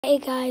Hey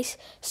guys,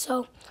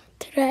 so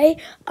today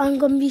I'm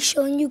going to be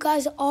showing you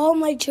guys all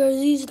my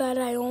jerseys that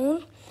I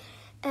own,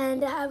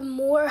 and I have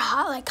more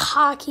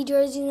hockey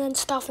jerseys and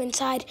stuff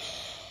inside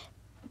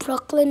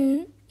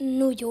Brooklyn,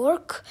 New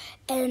York,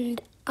 and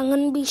I'm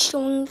going to be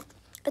showing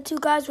it to you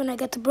guys when I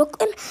get to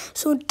Brooklyn.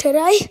 So today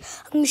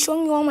I'm going to be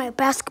showing you all my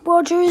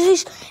basketball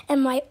jerseys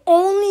and my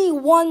only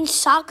one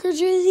soccer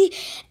jersey,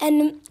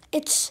 and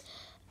it's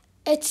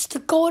the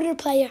golden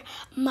player,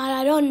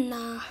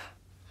 Maradona.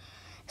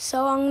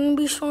 So I'm going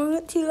to be showing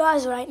it to you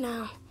guys right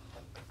now.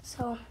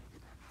 So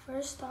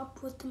first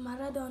up with the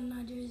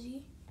Maradona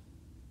jersey.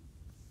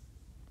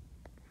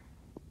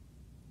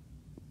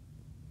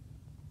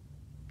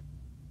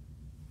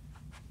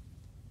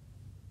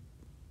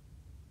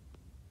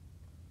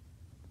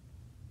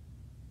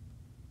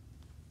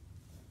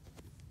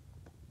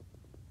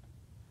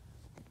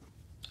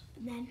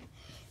 And then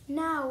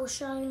now we're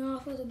starting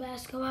off with the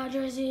basketball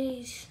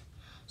jerseys.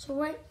 So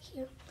right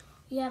here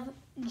we have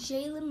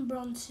Jalen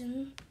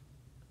Brunson,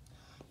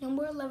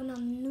 number 11 on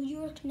the New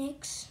York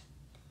Knicks,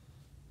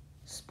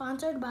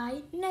 sponsored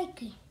by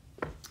Nike.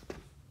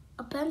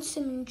 A Ben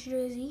Simmons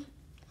jersey.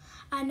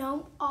 I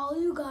know all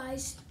you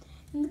guys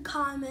in the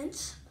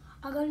comments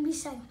are going to be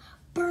saying,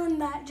 burn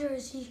that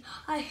jersey,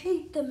 I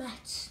hate the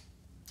Mets.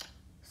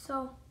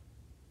 So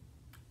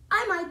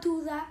I might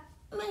do that,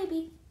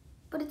 maybe.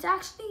 But it's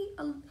actually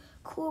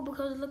cool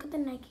because look at the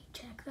Nike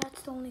check.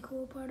 That's the only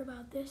cool part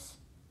about this.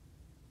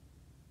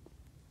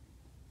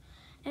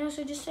 And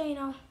also, just so you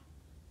know,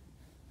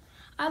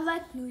 I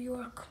like New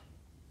York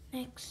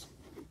Knicks.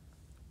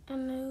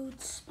 And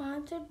it's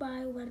sponsored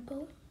by Red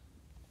Bull.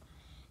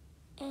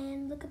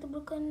 And look at the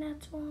Brooklyn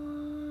Nets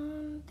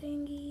one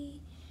thingy.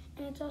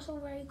 And it's also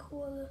very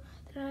cool,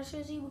 the Nets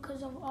jersey,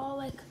 because of all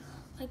like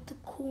the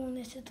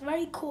coolness. It's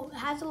very cool. It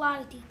has a lot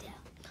of detail.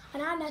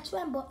 I'm not a Nets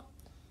fan, but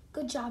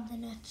good job, the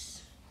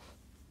Nets.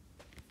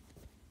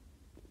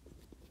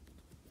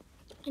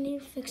 I need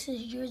to fix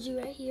his jersey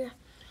right here,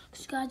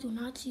 because you guys do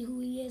not see who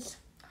he is.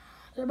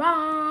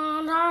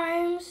 LeBron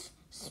James,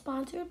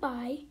 sponsored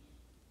by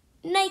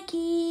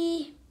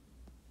Nike.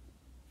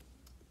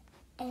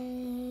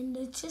 And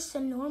it's just a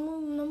normal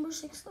number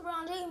 6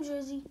 LeBron James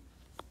jersey.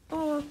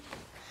 And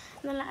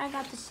then I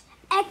got this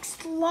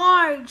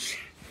X-large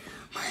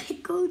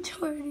Michael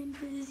Jordan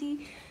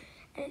jersey.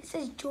 And it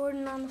says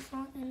Jordan on the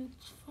front, and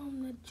it's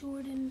from the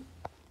Jordan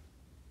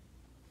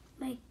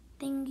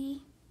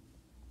thingy.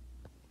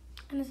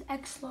 And it's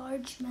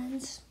X-large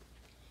men's.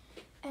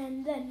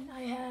 And then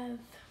I have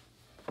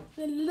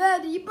the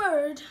Larry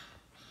Bird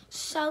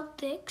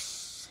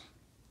Celtics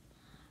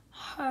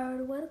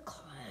Hardware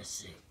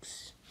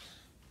Classics.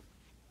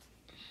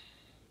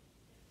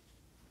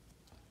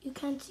 You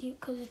can't see it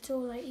because it's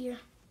all right here.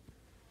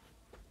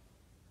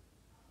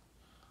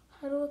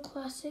 Hardware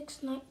Classics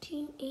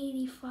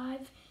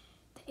 1985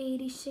 to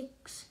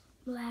 86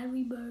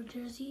 Larry Bird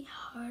jersey,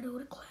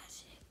 Hardware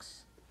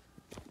Classics.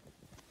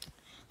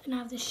 Then I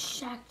have the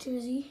Shaq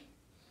jersey.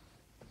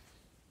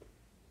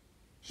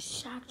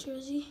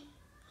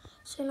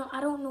 So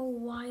I don't know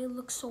why it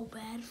looks so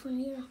bad from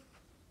here.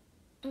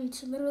 And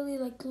it's literally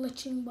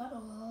glitching but a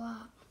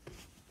lot.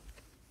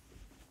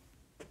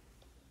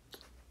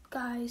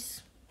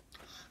 Guys,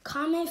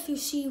 comment if you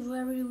see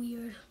very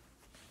weird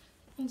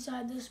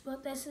inside this,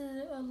 but this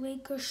is a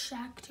Lakers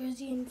Shaq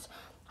jersey and it's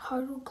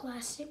Hardwood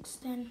Classics.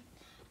 Then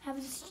I have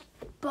this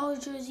ball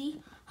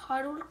jersey,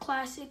 Hardwood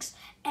Classics,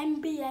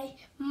 NBA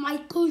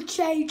Michael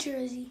J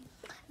jersey.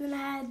 And then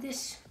I had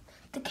this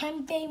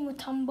Dikembe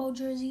Mutombo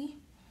jersey,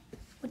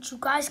 which you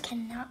guys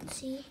cannot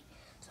see.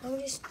 So I'll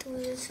just do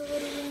this a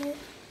little bit.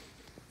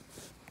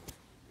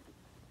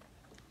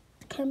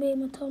 Dikembe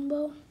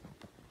Mutombo.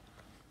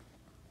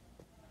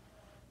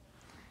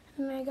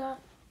 And I got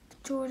the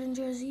Jordan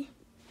jersey.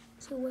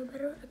 So way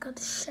better. I got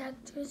the Shaq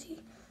jersey,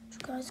 which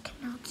you guys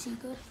cannot see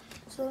good.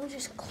 So let me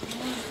just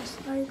close this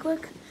very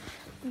quick.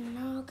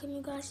 Now can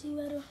you guys see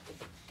better?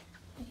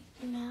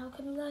 Now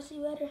can you guys see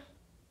better?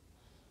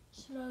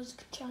 So I was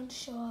trying to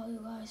show all you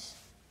guys.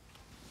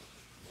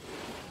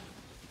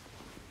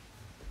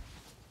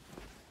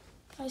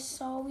 I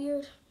saw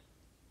weird.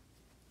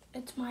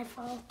 It's my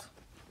fault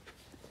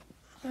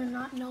for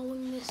not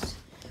knowing this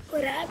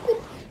would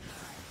happen.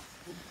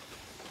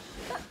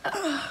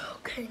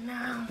 Okay,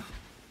 now.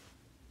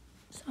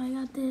 So I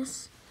got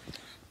this.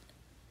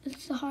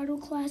 It's the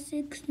Hardwood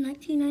Classics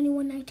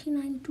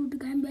 1991-1992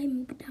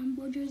 Dikembe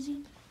Mutombo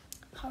jersey.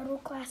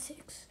 Hardwood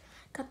Classics.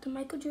 Got the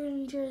Michael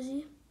Jordan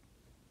jersey.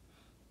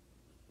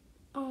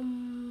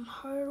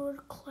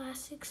 Hardwood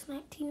Classics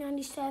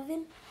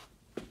 1997,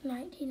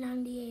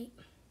 1998.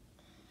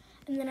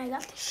 And then I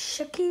got the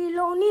Shaquille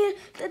O'Neal,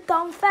 the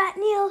Dumb Fat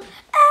Neil.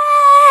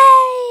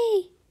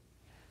 Hey!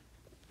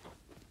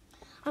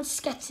 I'm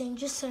sketching,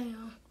 just so you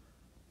know.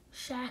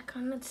 Shaq,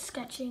 I'm not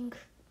sketching.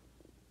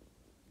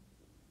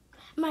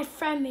 My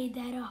friend made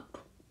that up.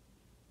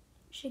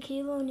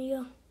 Shaquille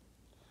O'Neal.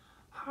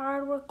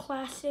 Hardware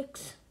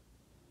Classics.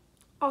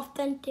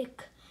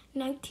 Authentic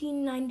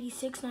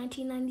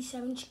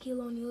 1996-1997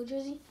 Shaquille O'Neal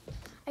jersey.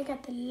 I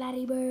got the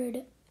Larry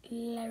Bird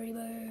Larry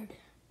Bird.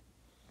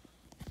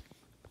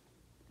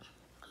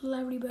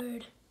 Larry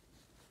Bird.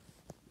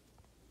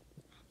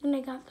 Then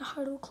I got the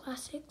Hardwood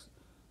Classics.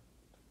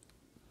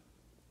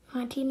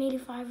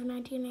 1985 and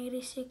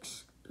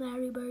 1986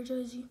 Larry Bird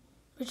jersey.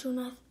 Richard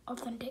Neth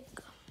Authentic.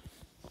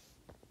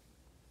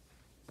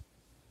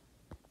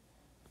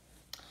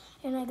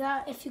 And I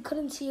got, if you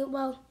couldn't see it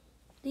well,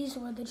 these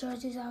were the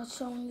jerseys I was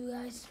showing you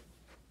guys.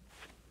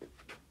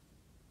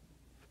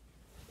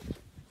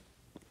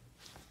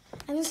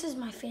 And this is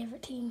my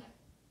favorite team,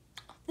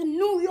 the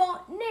New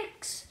York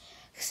Knicks,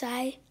 because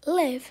I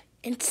live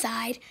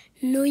inside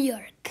New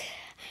York.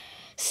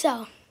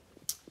 So,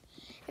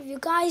 if you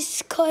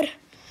guys could,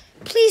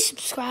 please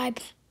subscribe.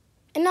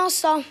 And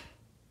also,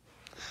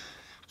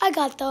 I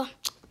got the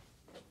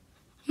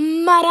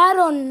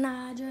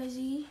Maradona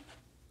jersey,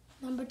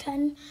 number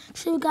 10.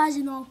 So you guys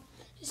know,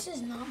 this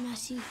is not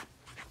messy.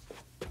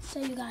 So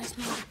you guys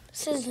know,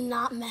 this is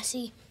not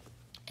messy.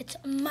 It's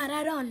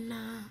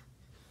Maradona.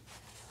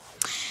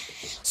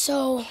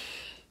 So,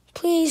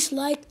 please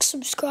like,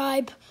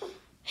 subscribe,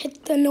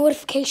 hit the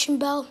notification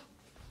bell.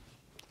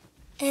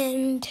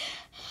 And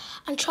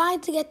I'm trying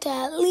to get to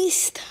at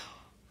least,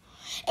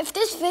 if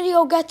this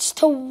video gets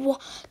to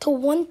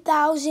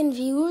 1,000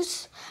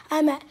 views,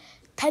 I'm at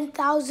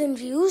 10,000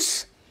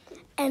 views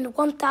and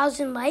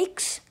 1,000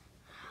 likes.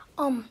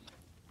 I'll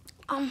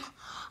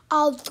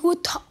do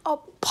a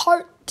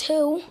part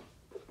 2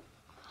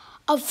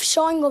 of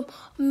showing them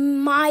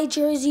my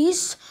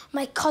jerseys,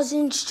 my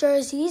cousin's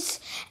jerseys,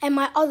 and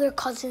my other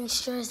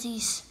cousin's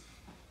jerseys.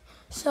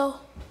 So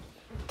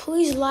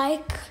please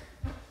like,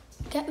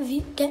 get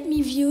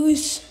me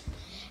views,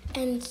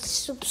 and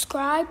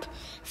subscribe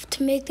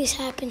to make this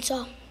happen.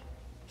 So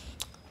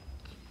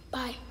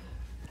bye.